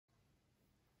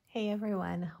Hey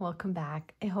everyone, welcome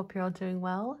back. I hope you're all doing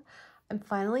well. I'm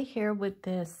finally here with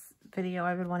this video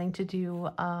I've been wanting to do,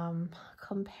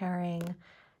 comparing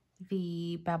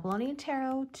the Babylonian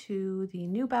Tarot to the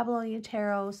New Babylonian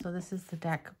Tarot. So this is the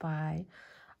deck by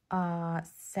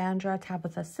Sandra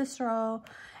Tabitha Cicero,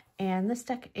 and this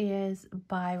deck is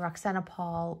by Roxana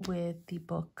Paul with the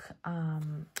book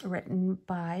written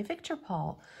by Victor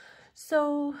Paul.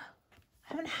 So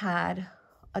I haven't had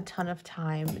a ton of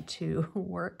time to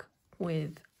work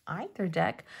with either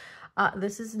deck.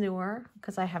 This is newer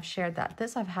because I have shared that.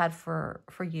 This I've had for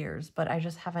years, but I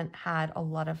just haven't had a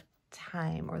lot of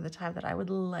time, or the time that I would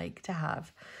like to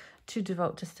have, to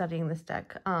devote to studying this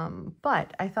deck.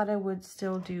 But I thought I would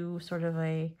still do sort of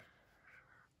a,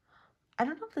 I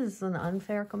don't know if this is an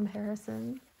unfair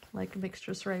comparison, like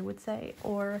Mistress Ray would say,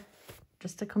 or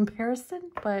just a comparison,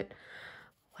 but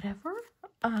whatever.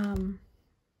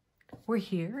 We're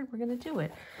here, we're gonna do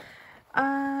it.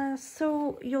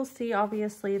 So you'll see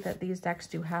obviously that these decks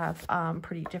do have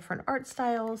pretty different art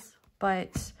styles,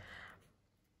 but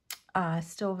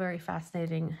still very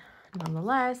fascinating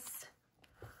nonetheless.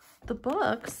 The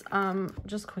books,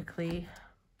 just quickly,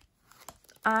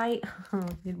 I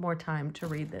need more time to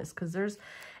read this because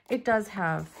it does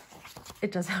have a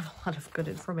lot of good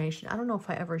information. I don't know if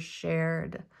I ever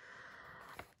shared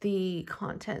the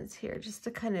contents here just to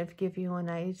kind of give you an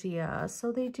idea.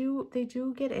 So they do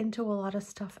get into a lot of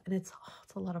stuff, and it's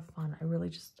a lot of fun. I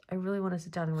really want to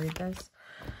sit down and read this.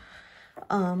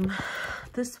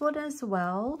 This one as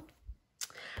well.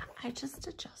 I just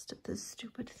adjusted this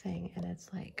stupid thing and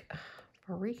it's like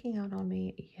freaking out on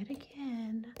me yet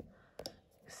again.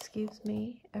 Excuse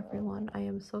me, everyone. I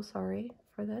am so sorry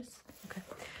for this. Okay.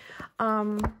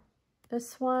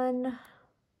 This one.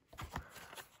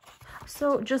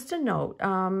 So just a note,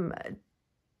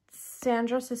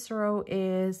 Sandra Cicero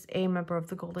is a member of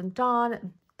the Golden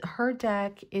Dawn. Her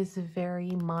deck is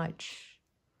very much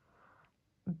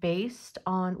based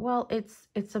on, well,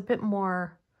 it's a bit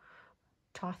more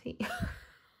Tothy.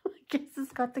 I guess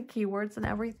it's got the keywords and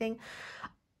everything.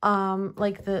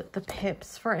 Like the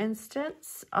pips, for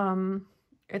instance.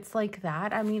 It's like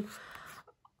that. I mean,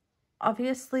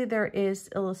 obviously, there is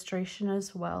illustration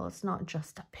as well. It's not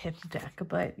just a pip deck,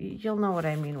 but you'll know what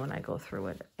I mean when I go through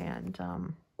it. And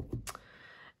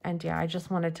yeah, I just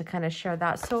wanted to kind of share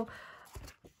that. So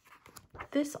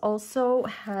this also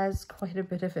has quite a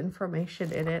bit of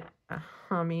information in it.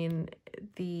 I mean,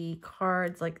 the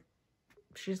cards, like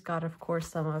she's got, of course,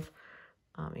 some of,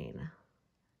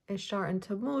 Ishtar and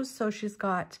Tammuz. So she's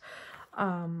got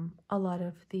a lot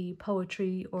of the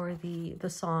poetry or the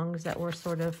songs that were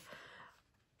sort of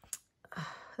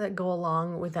that go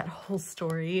along with that whole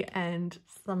story, and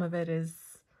some of it is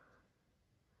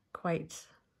quite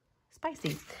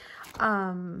spicy.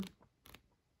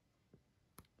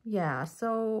 Yeah,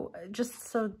 so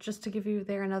just to give you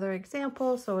there another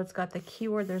example, so it's got the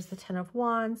keyword, there's the 10 of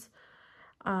Wands,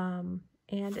 and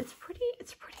it's pretty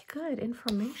good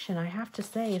information, I have to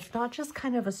say. It's not just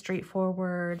kind of a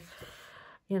straightforward,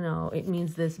 you know, it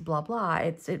means this, blah, blah.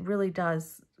 It really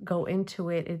does go into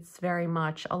it. It's very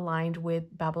much aligned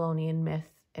with Babylonian myth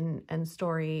and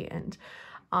story and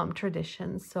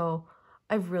tradition. So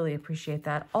I really appreciate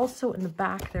that. Also in the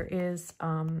back, there is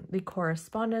the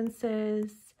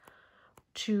correspondences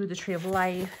to the Tree of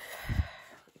Life.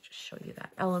 Let me just show you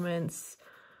that. Elements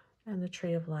and the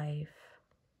Tree of Life,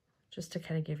 just to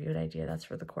kind of give you an idea. That's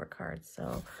for the court cards.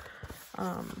 So,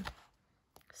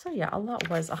 so yeah, a lot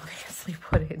was obviously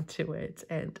put into it,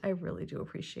 and I really do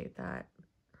appreciate that.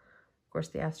 Of course,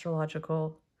 the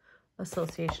astrological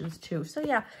associations too. So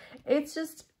yeah, it's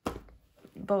just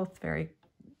both very,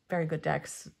 very good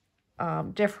decks.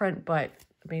 Different, but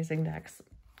amazing decks.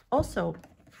 Also,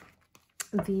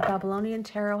 the Babylonian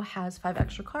Tarot has 5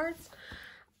 extra cards.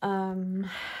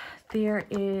 There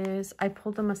is, I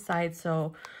pulled them aside,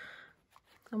 so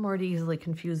I'm already easily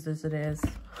confused as it is.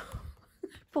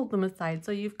 Pulled them aside.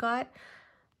 So you've got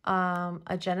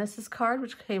a Genesis card,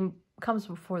 which comes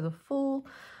before the Fool,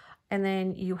 and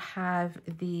then you have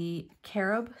the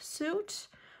Cherub suit,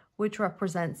 which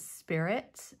represents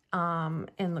spirit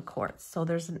in the courts. So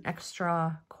there's an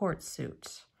extra court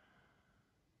suit.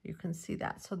 You can see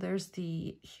that. So there's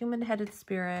the human-headed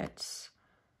spirit,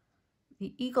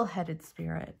 the eagle-headed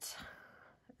spirit,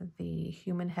 the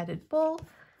human-headed bull,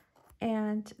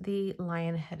 and the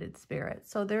lion-headed spirit.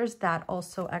 So there's that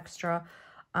also extra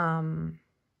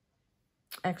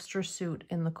suit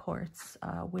in the courts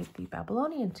with the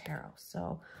Babylonian Tarot.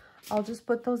 So I'll just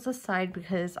put those aside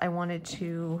because I wanted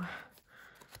to,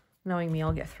 knowing me,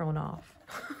 I'll get thrown off.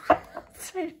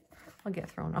 I'll get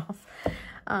thrown off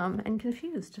and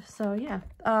confused. So yeah,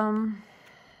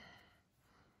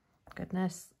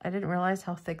 Goodness, I didn't realize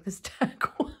how thick this deck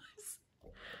was.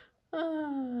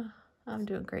 I'm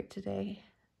doing great today.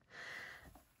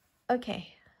 Okay,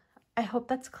 I hope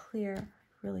that's clear.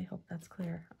 Really hope that's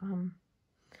clear.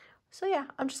 So yeah,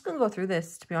 I'm just gonna go through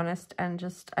this, to be honest, and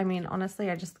just, I mean, honestly,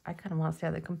 I kind of want to see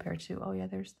how they compare to, oh yeah,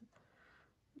 there's the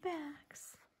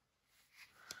backs.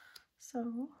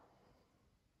 So,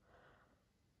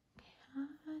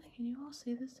 can you all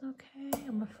see this okay?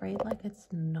 I'm afraid like it's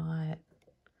not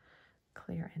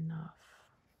clear enough,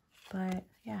 but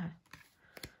yeah,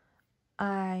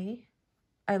 I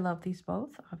love these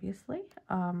both, obviously.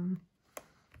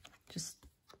 Just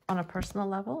on a personal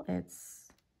level,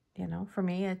 it's, you know, for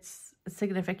me, it's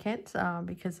significant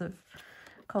because of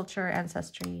culture,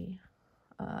 ancestry,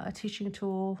 a teaching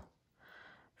tool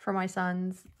for my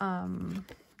sons,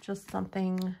 just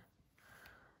something,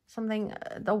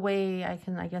 the way I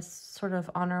can, I guess, sort of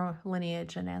honor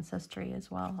lineage and ancestry as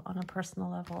well on a personal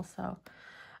level. So,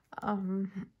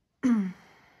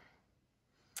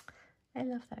 I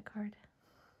love that card.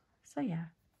 So yeah.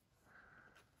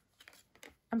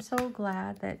 I'm so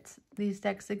glad that these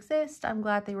decks exist. I'm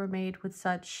glad they were made with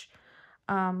such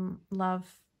love,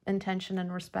 intention,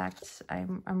 and respect.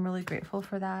 I'm really grateful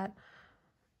for that.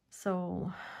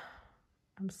 So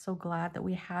I'm so glad that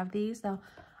we have these. Now,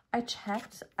 I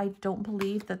checked. I don't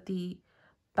believe that the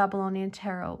Babylonian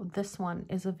Tarot, this one,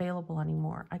 is available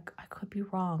anymore. I could be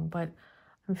wrong, but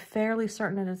I'm fairly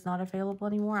certain it is not available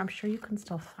anymore. I'm sure you can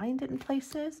still find it in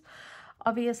places.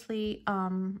 Obviously,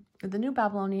 the New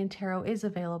Babylonian Tarot is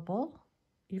available.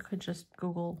 You could just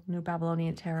Google New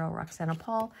Babylonian Tarot, Roxana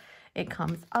Paul. It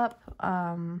comes up.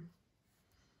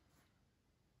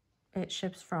 It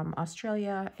ships from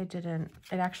Australia. It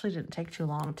actually didn't take too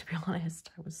long, to be honest.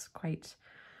 I was quite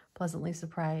pleasantly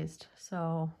surprised.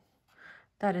 So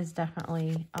that is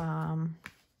definitely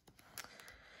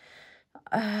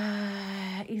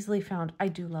easily found. I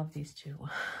do love these two.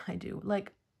 I do.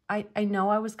 Like, I know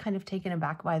I was kind of taken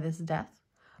aback by this death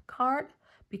card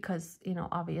because, you know,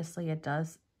 obviously it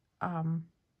does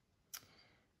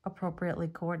appropriately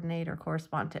coordinate or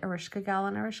correspond to Ereshkigal.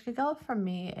 And Ereshkigal for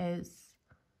me is,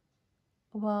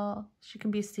 well, she can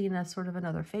be seen as sort of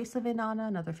another face of Inanna,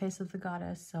 another face of the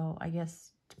goddess. So I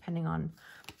guess depending on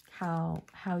how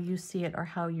you see it or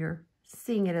how you're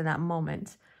seeing it in that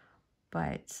moment,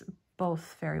 but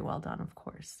both very well done, of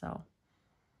course.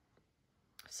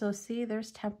 So see,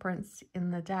 there's Temperance in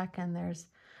the deck, and there's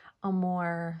a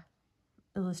more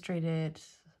illustrated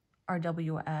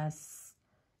RWS-ish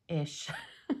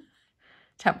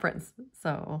Temperance.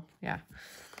 So, yeah.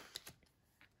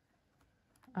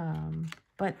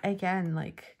 But again,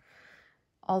 like,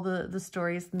 all the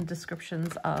stories and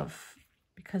descriptions of,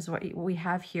 because what we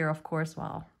have here, of course,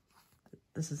 well,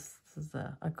 this is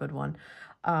a good one.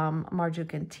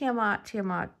 Marduk and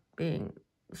Tiamat being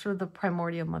sort of the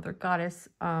primordial mother goddess.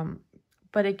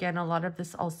 But again, a lot of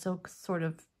this also sort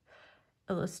of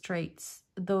illustrates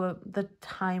the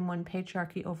time when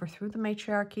patriarchy overthrew the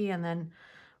matriarchy, and then,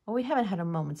 well, we haven't had a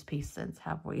moment's peace since,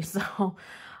 have we? So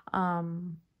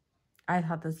I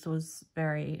thought this was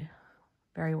very,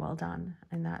 very well done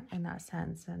in that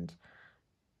sense. And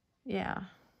yeah,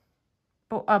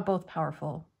 both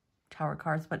powerful Tower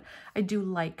cards, but I do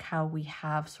like how we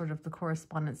have sort of the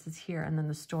correspondences here, and then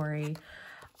the story,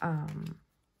 and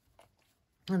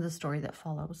the story that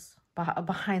follows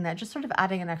behind that, just sort of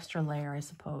adding an extra layer, I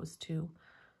suppose, to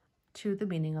the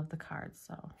meaning of the cards.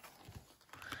 So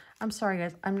I'm sorry,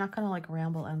 guys, I'm not gonna like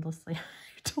ramble endlessly. I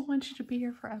don't want you to be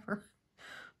here forever,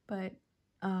 but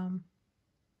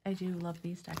I do love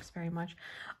these decks very much.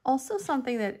 Also,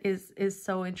 something that is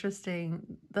so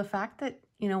interesting, the fact that,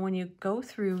 you know, when you go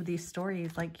through these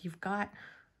stories, like, you've got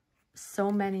so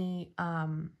many,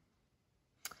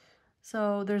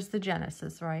 so there's the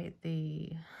Genesis, right?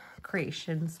 The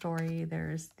creation story.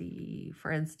 There's the,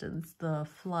 for instance, the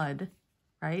flood,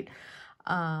 right?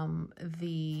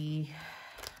 The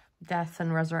death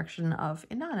and resurrection of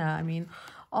Inanna. I mean,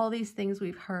 all these things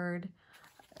we've heard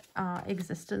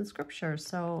exist in scripture.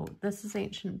 So this is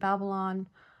ancient Babylon.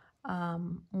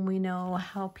 We know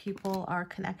how people are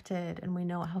connected, and we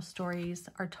know how stories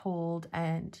are told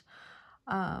and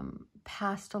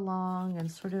passed along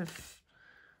and sort of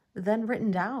then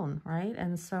written down, right?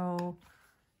 And so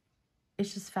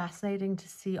it's just fascinating to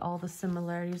see all the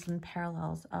similarities and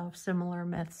parallels of similar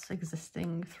myths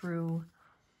existing through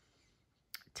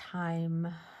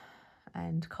time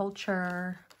and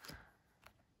culture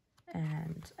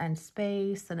and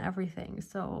space and everything.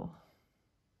 So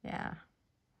yeah,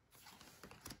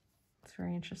 it's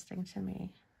very interesting to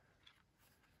me.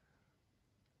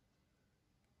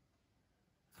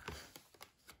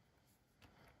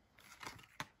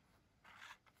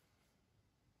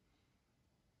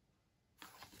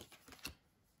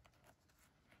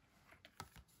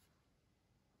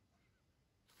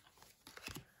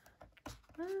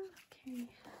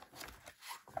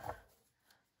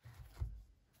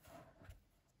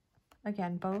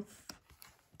 again, both,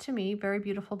 to me, very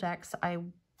beautiful decks. I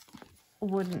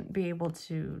wouldn't be able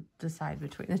to decide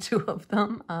between the two of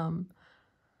them.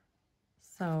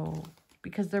 So,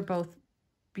 because they're both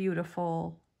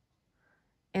beautiful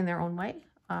in their own way,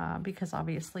 because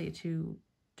obviously two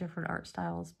different art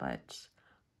styles, but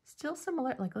still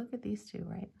similar. Like, look at these two,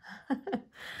 right?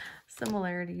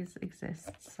 Similarities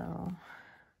exist, so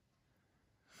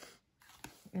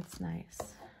it's nice.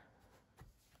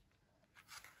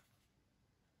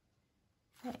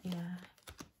 But yeah,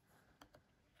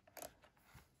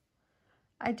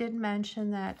 I did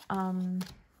mention that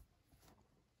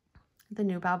the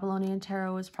new Babylonian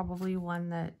Tarot is probably one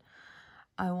that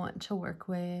I want to work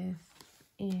with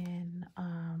in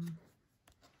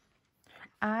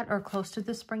at or close to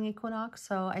the spring equinox.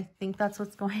 So I think that's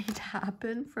what's going to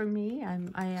happen for me.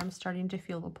 I am starting to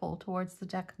feel the pull towards the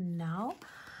deck now,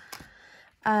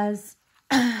 as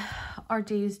our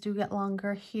days do get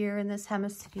longer here in this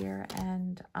hemisphere,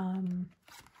 and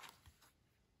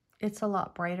it's a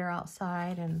lot brighter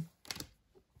outside, and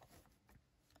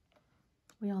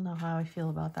we all know how I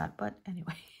feel about that. But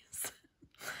anyways,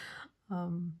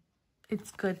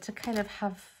 it's good to kind of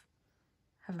have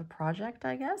a project,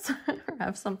 I guess, or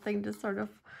have something to sort of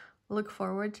look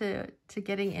forward to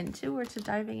getting into, or to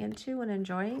diving into and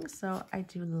enjoying. So I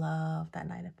do love that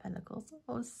Knight of Pentacles.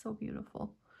 Oh, it's so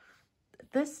beautiful.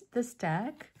 This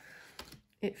deck,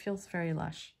 it feels very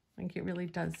lush. Like, it really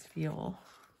does feel,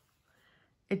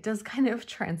 it does kind of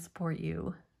transport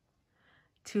you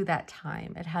to that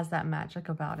time. It has that magic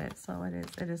about it. So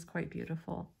it is quite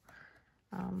beautiful.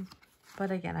 But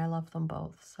again, I love them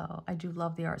both. So I do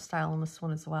love the art style in this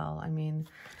one as well. I mean,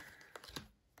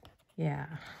 yeah,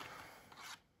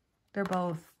 they're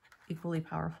both equally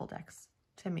powerful decks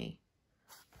to me.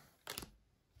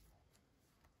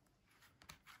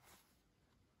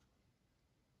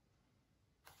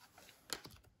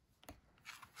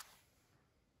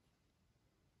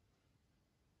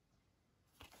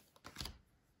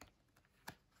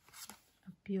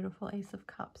 A beautiful Ace of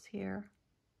Cups here.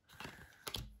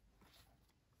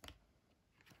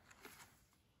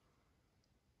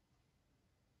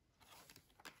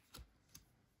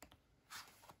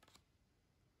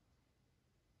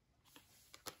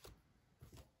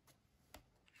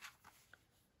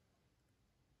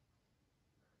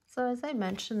 So as I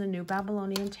mentioned, the new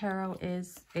Babylonian Tarot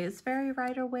is very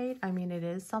Rider-Waite. I mean, it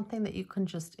is something that you can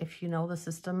just, if you know the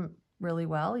system really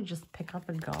well, you just pick up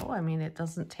and go. I mean, it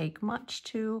doesn't take much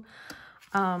to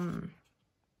kind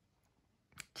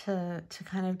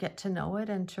of get to know it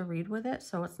and to read with it.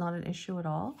 So it's not an issue at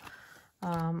all.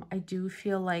 I do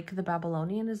feel like the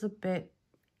Babylonian is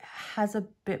has a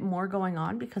bit more going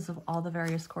on because of all the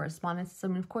various correspondences. I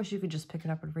mean, of course, you could just pick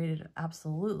it up and read it,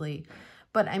 absolutely.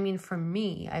 But I mean, for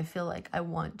me, I feel like I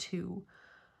want to,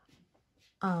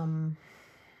 I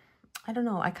don't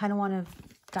know, I kind of want to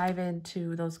dive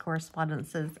into those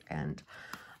correspondences and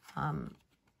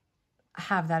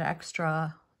have that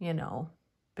extra, you know,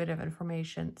 bit of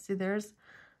information. See, there's,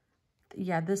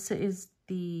 yeah, this is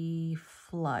the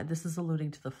flood. This is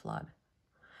alluding to the flood.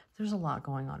 There's a lot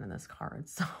going on in this card,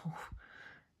 so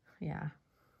yeah.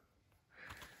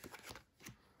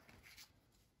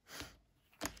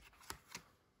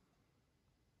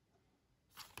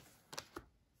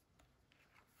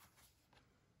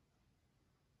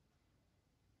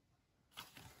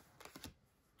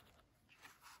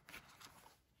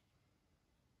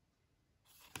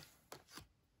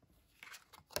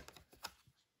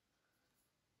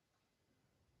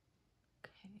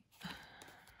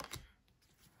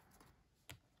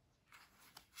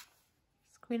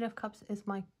 Queen of Cups is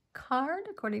my card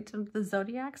according to the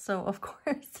Zodiac, so of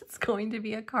course it's going to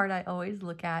be a card I always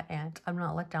look at, and I'm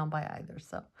not let down by either.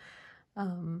 So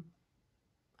I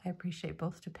appreciate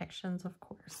both depictions, of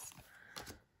course.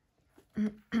 Okay,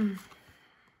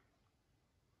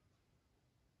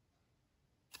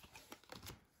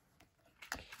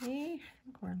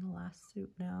 we're in the last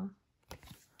suit now.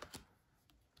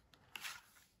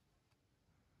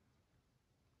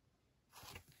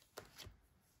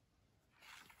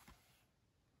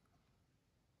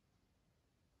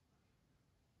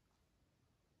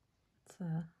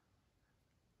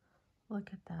 Look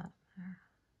at that there.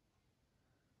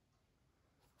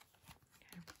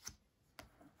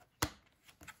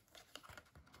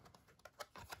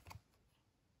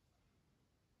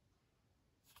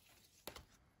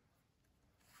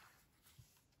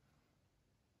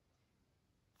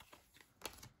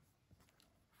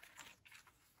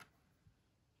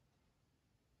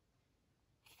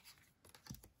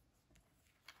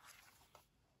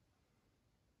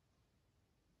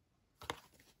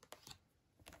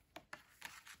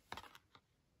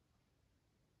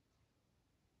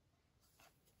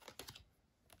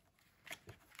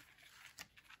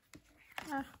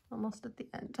 almost at the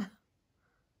end.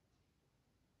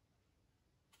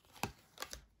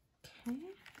 Okay.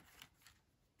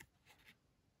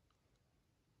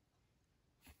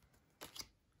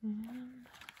 And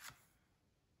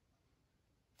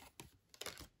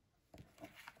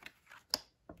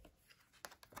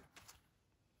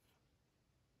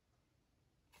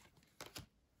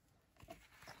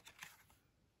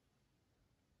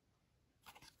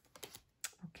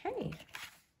okay.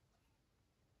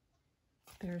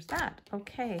 There's that.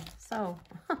 Okay, so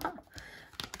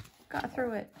got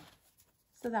through it.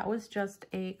 So that was just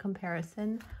a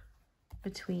comparison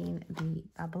between the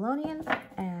Babylonian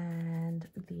and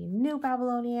the new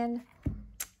Babylonian.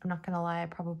 I'm not gonna lie, I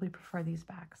probably prefer these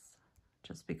backs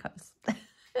just because.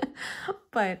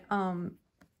 But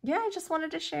yeah, I just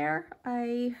wanted to share.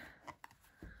 I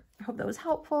hope that was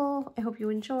helpful. I hope you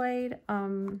enjoyed. If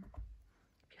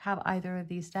you have either of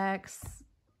these decks,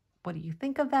 what do you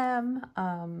think of them?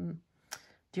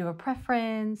 Do you have a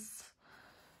preference?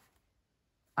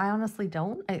 I honestly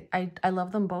don't. I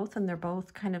love them both, and they're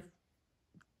both kind of,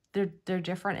 they're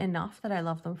different enough that I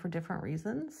love them for different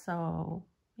reasons. So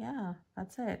yeah,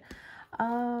 that's it.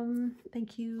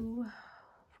 Thank you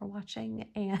for watching,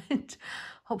 and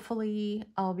hopefully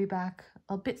I'll be back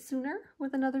a bit sooner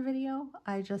with another video.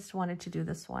 I just wanted to do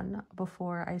this one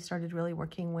before I started really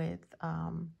working with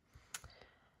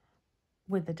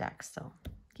the deck. So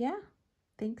yeah,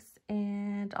 thanks,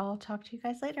 and I'll talk to you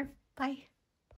guys later. Bye.